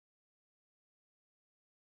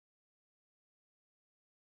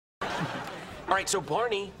All right, so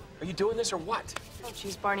Barney, are you doing this or what? Oh,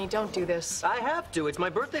 jeez, Barney, don't do this. I have to. It's my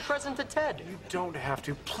birthday present to Ted. You don't have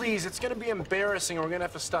to. Please, it's gonna be embarrassing and we're gonna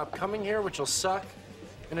have to stop coming here, which will suck,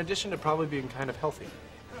 in addition to probably being kind of healthy.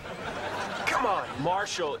 Come on,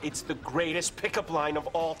 Marshall, it's the greatest pickup line of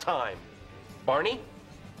all time. Barney?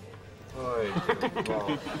 Oy,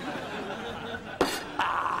 well.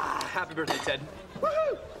 Happy birthday, Ted.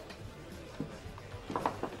 Woohoo!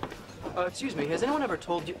 Excuse me, has anyone ever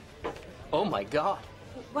told you... Oh, my God.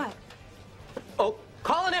 What? Oh,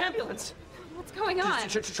 call an ambulance. What's going on?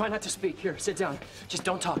 Just try not to speak. Here, sit down. Just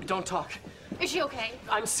don't talk, don't talk. Is she okay?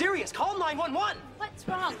 I'm serious. Call 911. What's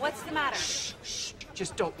wrong? What's the matter? Shh, shh.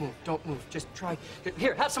 Just don't move, don't move. Just try.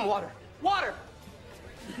 Here, have some water. Water!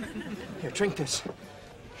 Here, drink this.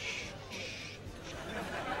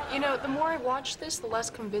 You know, the more I watch this, the less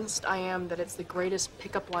convinced I am that it's the greatest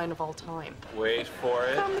pickup line of all time. Wait for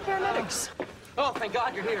it. From the paramedics. Oh, thank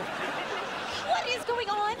God you're here. What is going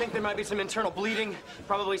on? I think there might be some internal bleeding,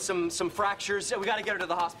 probably some fractures. We gotta get her to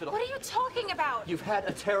the hospital. What are you talking about? You've had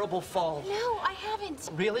a terrible fall. No, I haven't.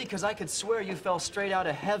 Really? Because I could swear you fell straight out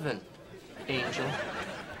of heaven, Angel.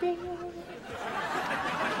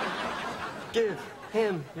 Give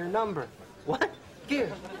him your number. What?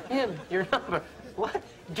 Give him your number. What?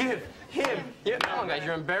 Give him your... Come on, guys,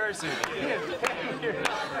 you're embarrassing me. Give him your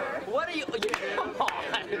number. What are you... Come on.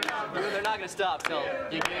 They're not gonna stop till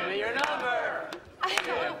you give me your number.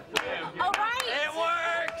 All right. It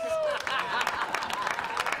works!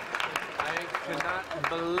 I cannot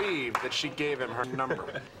believe that she gave him her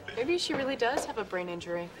number. Maybe she really does have a brain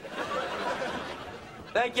injury.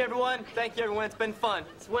 Thank you, everyone. Thank you, everyone. It's been fun.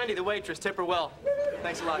 It's Wendy, the waitress. Tip her well.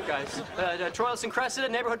 Thanks a lot, guys. Troilus and Cressida,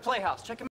 Neighborhood Playhouse. Check 'em out.